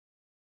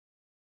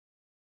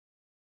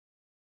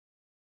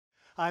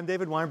I'm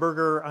David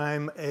Weinberger.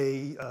 I'm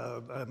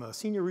a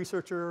senior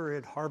researcher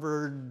at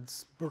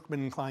Harvard's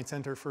Berkman Klein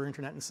Center for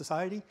Internet and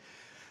Society.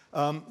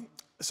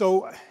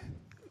 So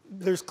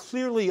there's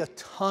clearly a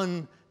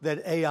ton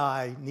that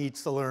AI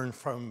needs to learn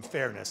from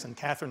fairness. And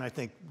Catherine, I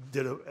think,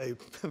 did a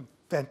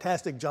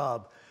fantastic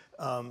job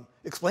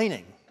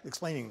explaining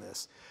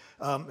this.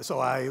 So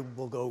I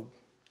will go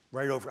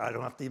right over. I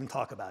don't have to even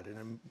talk about it.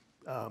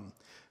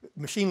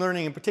 Machine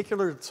learning in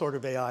particular, the sort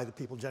of AI that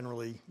people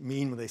generally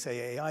mean when they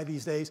say AI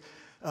these days.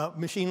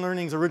 Machine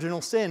learning's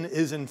original sin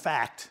is, in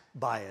fact,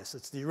 bias.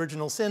 It's the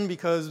original sin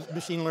because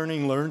machine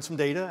learning learns from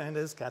data, and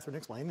as Catherine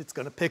explained, it's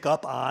going to pick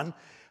up on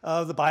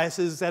the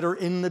biases that are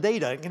in the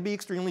data. It can be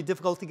extremely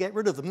difficult to get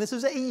rid of them. This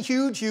is a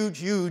huge, huge,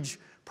 huge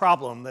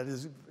problem that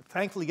is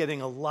thankfully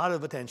getting a lot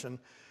of attention.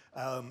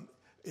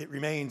 It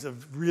remains a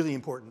really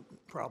important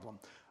problem.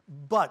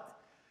 But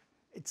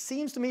it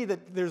seems to me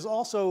that there's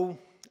also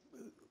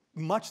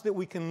much that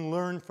we can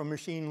learn from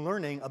machine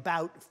learning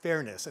about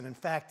fairness. And in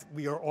fact,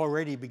 we are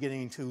already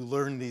beginning to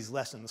learn these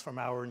lessons from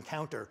our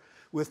encounter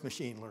with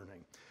machine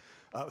learning,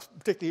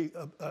 particularly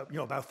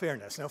about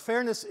fairness. Now,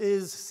 fairness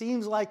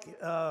seems like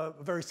a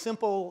very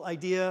simple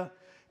idea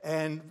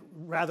and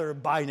rather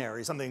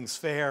binary. Something's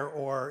fair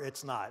or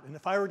it's not. And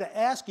if I were to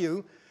ask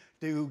you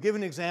to give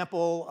an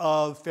example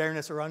of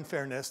fairness or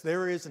unfairness,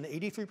 there is an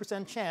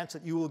 83% chance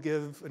that you will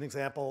give an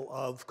example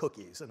of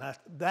cookies. And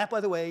that,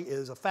 by the way,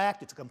 is a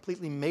fact. It's a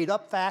completely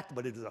made-up fact,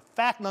 but it is a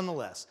fact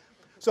nonetheless.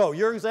 So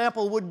your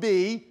example would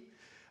be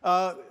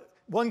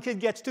one kid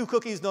gets 2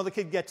 cookies, another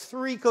kid gets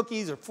 3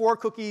 cookies or 4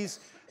 cookies.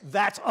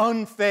 That's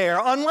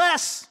unfair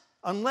unless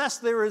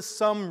there is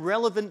some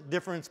relevant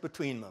difference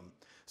between them.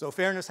 So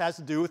fairness has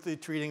to do with the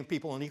treating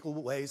people in equal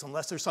ways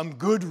unless there's some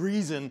good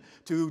reason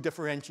to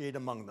differentiate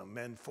among them.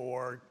 And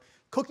for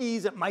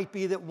cookies, it might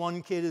be that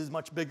one kid is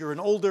much bigger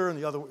and older and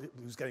the other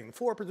who's getting the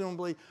 4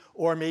 presumably,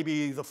 or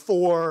maybe the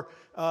 4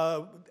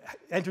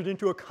 entered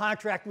into a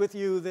contract with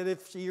you that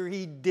if she or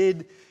he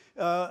did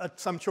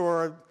some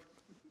chore,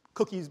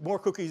 more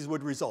cookies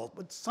would result.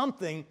 But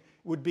something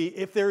would be,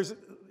 if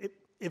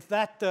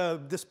that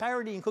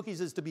disparity in cookies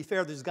is to be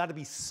fair, there's got to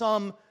be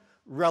some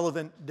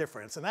relevant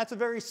difference. And that's a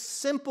very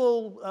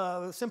simple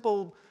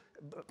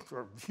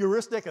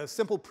heuristic, a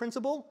simple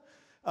principle,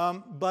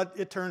 but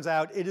it turns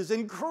out it is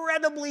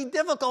incredibly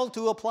difficult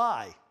to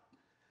apply.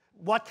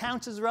 What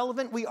counts as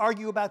relevant? We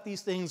argue about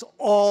these things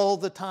all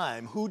the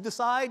time. Who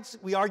decides?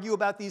 We argue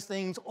about these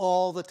things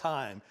all the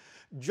time.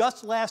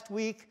 Just last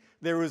week,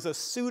 there was a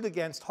suit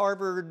against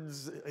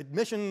Harvard's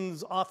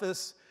admissions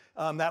office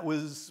that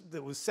was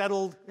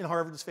settled in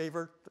Harvard's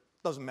favor.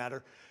 Doesn't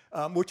matter,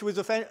 which was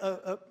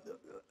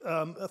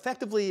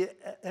effectively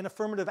an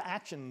affirmative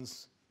action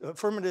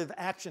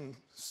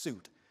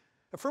suit.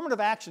 Affirmative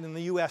action in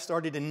the US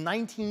started in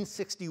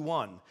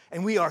 1961,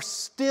 and we are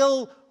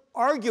still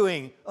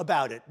arguing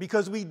about it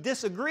because we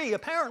disagree,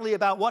 apparently,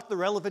 about what the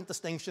relevant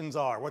distinctions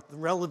are, what the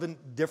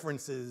relevant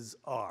differences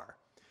are.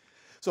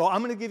 So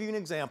I'm going to give you an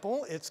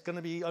example. It's going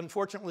to be,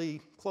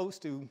 unfortunately, close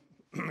to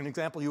an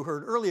example you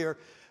heard earlier.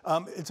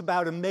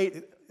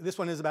 This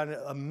one is about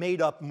a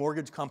made-up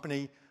mortgage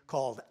company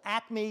called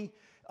Acme.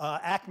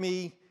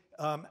 Acme,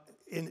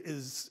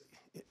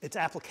 its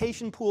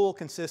application pool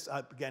consists,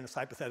 again, it's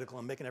hypothetical,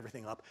 I'm making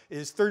everything up,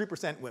 is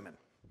 30% women.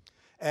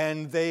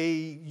 And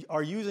they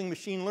are using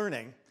machine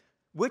learning,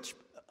 which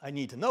I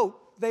need to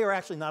note, they are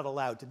actually not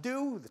allowed to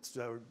do. It's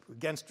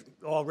against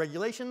all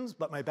regulations,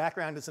 but my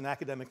background is in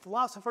academic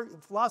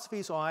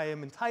philosophy, so I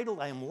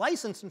am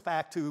licensed, in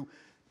fact, to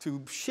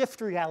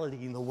shift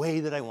reality in the way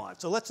that I want.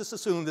 So let's just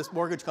assume this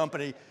mortgage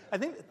company, I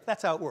think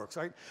that's how it works,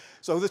 right?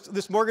 So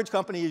this mortgage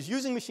company is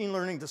using machine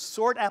learning to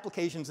sort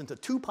applications into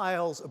 2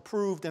 piles,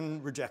 approved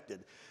and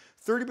rejected.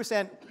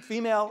 30%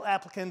 female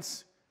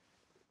applicants,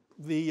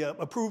 the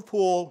approved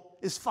pool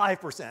is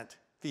 5%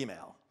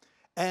 female.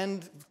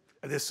 And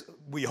this,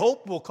 we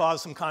hope, will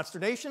cause some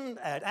consternation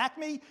at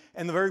Acme,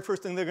 and the very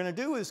first thing they're going to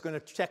do is going to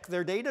check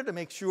their data to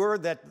make sure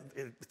that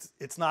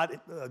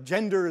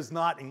gender is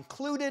not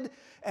included,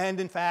 and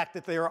in fact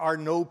that there are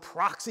no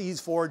proxies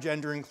for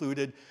gender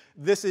included.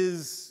 This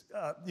is,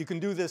 you can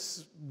do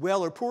this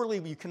well or poorly.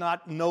 You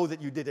cannot know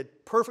that you did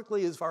it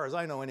perfectly, as far as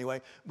I know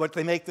anyway, but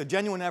they make the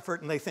genuine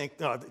effort and they think,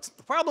 no,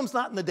 the problem's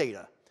not in the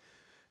data.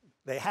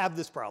 They have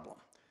this problem.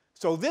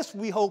 So this,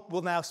 we hope,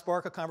 will now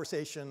spark a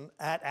conversation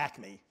at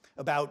Acme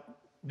about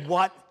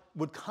what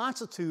would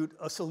constitute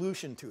a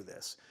solution to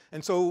this.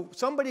 And so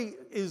somebody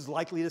is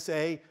likely to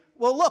say,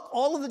 well, look,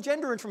 all of the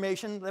gender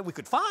information that we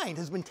could find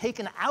has been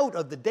taken out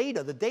of the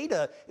data. The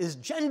data is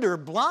gender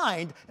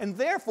blind, and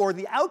therefore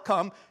the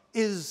outcome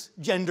is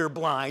gender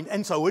blind,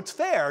 and so it's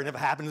fair. And if it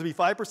happens to be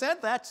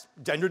 5%, that's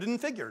gender didn't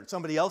figure.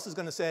 Somebody else is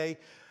going to say,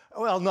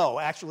 well, no,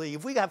 actually,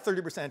 if we have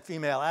 30%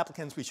 female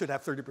applicants, we should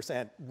have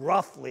 30%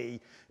 roughly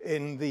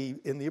in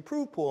the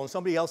approved pool. And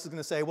somebody else is going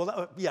to say,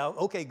 well, yeah,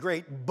 okay,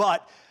 great,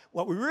 but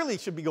What we really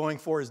should be going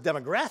for is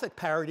demographic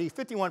parity,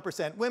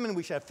 51% women.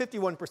 We should have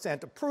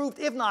 51% approved,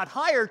 if not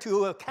higher,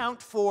 to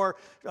account for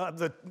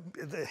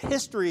the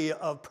history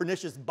of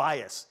pernicious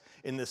bias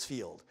in this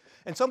field.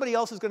 And somebody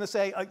else is going to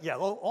say, yeah,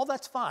 well, all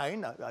that's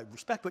fine. I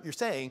respect what you're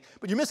saying,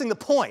 but you're missing the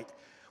point.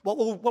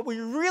 What we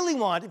really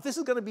want, if this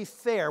is going to be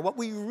fair, what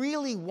we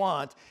really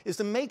want is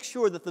to make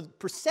sure that the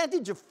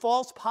percentage of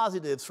false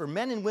positives for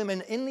men and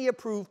women in the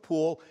approved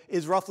pool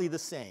is roughly the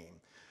same.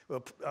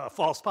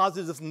 False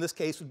positives in this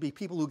case would be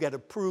people who get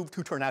approved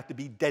who turn out to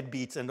be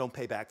deadbeats and don't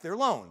pay back their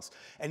loans.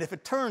 And if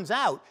it turns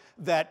out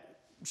that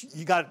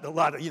you got a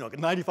lot of,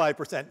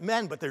 95%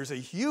 men, but there's a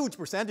huge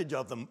percentage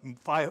of them,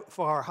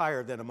 far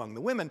higher than among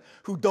the women,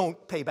 who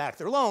don't pay back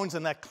their loans,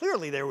 and that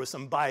clearly there was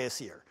some bias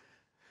here.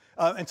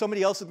 And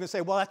somebody else is going to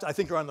say, well, I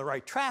think you're on the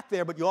right track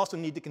there, but you also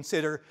need to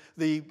consider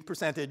the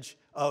percentage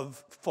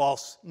of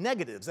false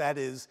negatives. That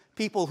is,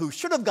 people who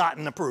should have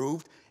gotten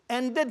approved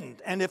and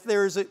didn't. And if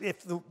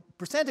the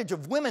percentage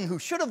of women who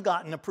should have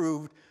gotten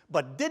approved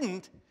but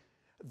didn't,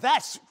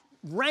 that's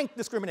rank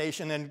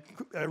discrimination and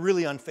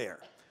really unfair.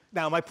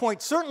 Now, my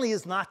point certainly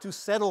is not to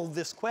settle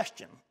this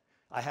question.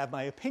 I have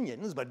my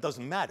opinions, but it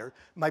doesn't matter.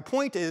 My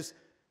point is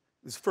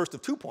the first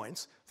of 2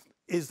 points,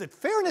 is that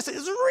fairness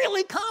is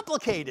really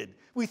complicated.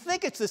 We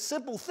think it's a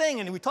simple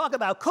thing, and we talk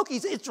about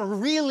cookies. It's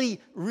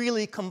really,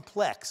 really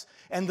complex.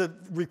 And the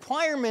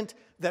requirement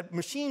that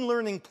machine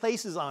learning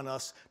places on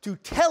us to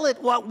tell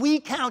it what we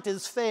count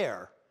as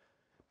fair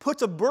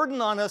puts a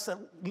burden on us that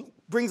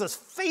brings us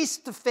face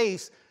to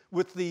face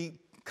with the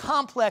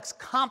complex,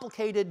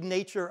 complicated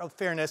nature of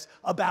fairness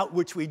about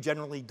which we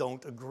generally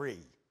don't agree.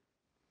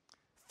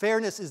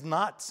 Fairness is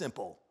not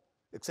simple,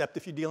 except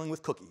if you're dealing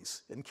with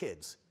cookies and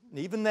kids. And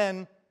even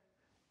then,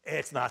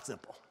 it's not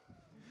simple.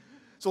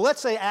 So let's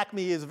say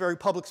Acme is a very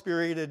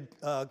public-spirited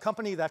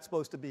company. That's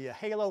supposed to be a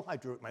halo. I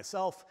drew it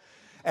myself.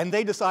 And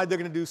they decide they're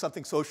going to do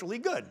something socially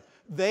good.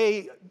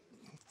 They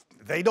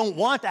don't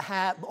want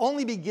to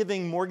only be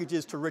giving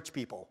mortgages to rich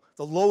people,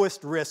 the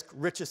lowest risk,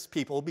 richest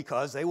people,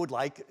 because they would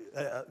like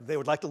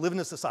to live in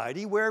a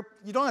society where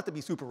you don't have to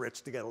be super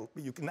rich to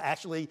you can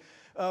actually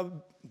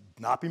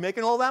not be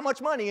making all that much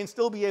money and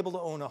still be able to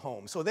own a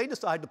home. So they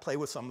decide to play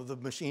with some of the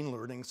machine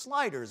learning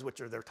sliders, which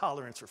are their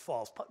tolerance for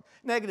false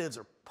negatives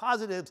or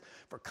positives.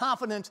 For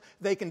confidence,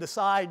 they can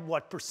decide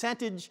what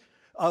percentage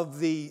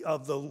of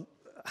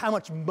how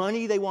much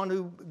money they want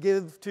to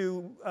give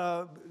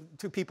to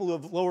people who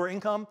have lower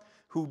income,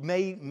 who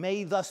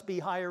may thus be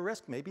higher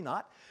risk, maybe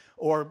not,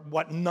 or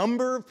what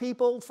number of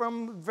people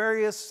from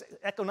various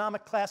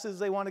economic classes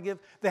they want to give.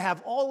 They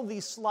have all of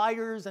these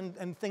sliders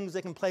and things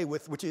they can play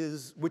with, which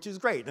is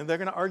great. And they're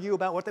going to argue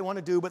about what they want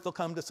to do, but they'll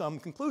come to some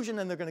conclusion,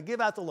 and they're going to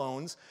give out the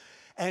loans.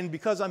 And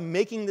because I'm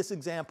making this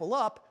example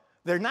up,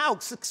 they're now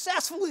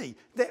successfully,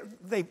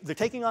 they're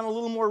taking on a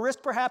little more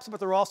risk perhaps, but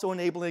they're also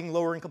enabling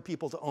lower income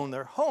people to own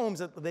their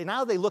homes.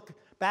 Now they look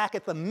back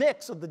at the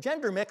mix of the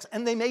gender mix,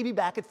 and they may be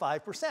back at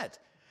 5%.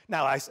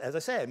 Now, as I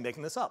say, I'm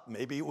making this up.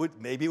 Maybe it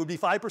would be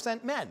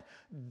 5% men.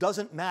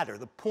 Doesn't matter.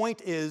 The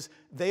point is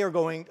they are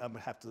going, I'm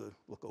going to have to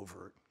look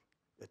over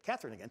at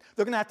Catherine again.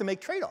 They're going to have to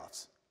make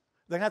trade-offs.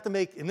 They're going to have to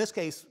make, in this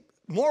case,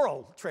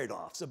 moral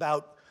trade-offs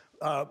about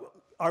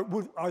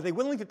are they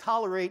willing to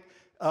tolerate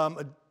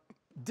a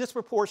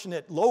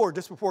lower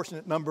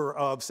disproportionate number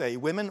of, say,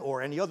 women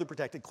or any other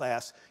protected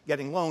class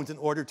getting loans in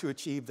order to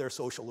achieve their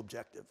social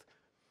objective.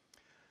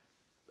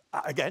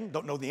 Again,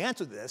 don't know the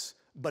answer to this,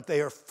 but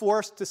they are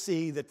forced to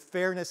see that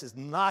fairness is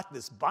not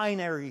this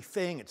binary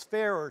thing. It's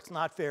fair or it's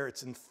not fair.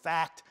 It's, in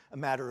fact, a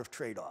matter of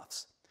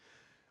trade-offs,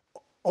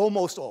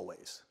 almost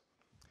always.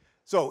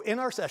 So in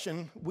our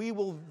session, we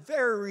will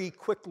very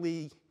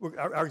quickly,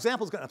 our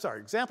example is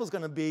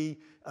going to be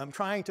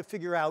trying to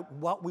figure out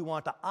what we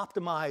want to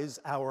optimize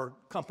our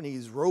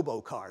company's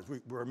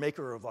robocars. We're a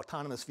maker of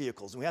autonomous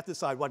vehicles, and we have to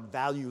decide what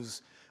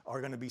values are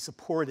going to be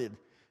supported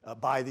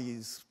by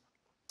these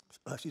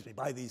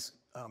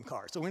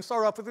cars. So we're going to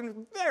start off with a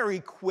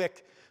very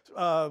quick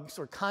sort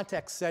of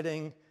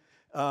context-setting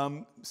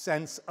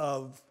sense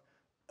of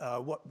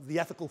what the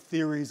ethical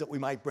theories that we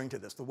might bring to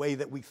this, the way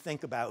that we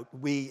think about,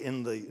 we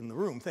in the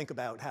room think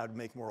about how to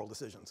make moral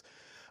decisions.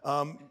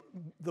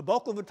 The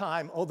bulk of the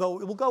time,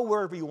 although it will go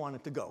wherever you want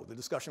it to go, the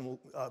discussion will,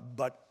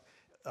 but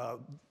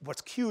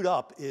what's queued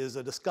up is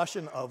a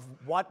discussion of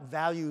what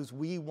values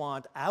we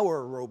want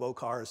our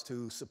robocars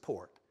to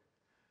support.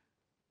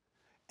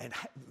 And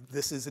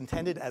this is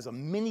intended as a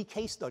mini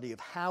case study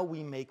of how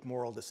we make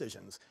moral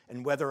decisions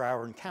and whether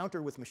our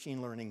encounter with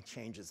machine learning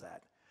changes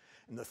that.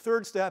 And the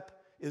third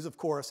step is, of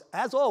course,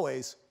 as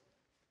always,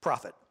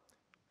 profit.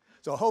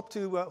 So I hope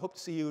to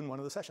see you in one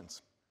of the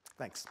sessions.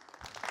 Thanks.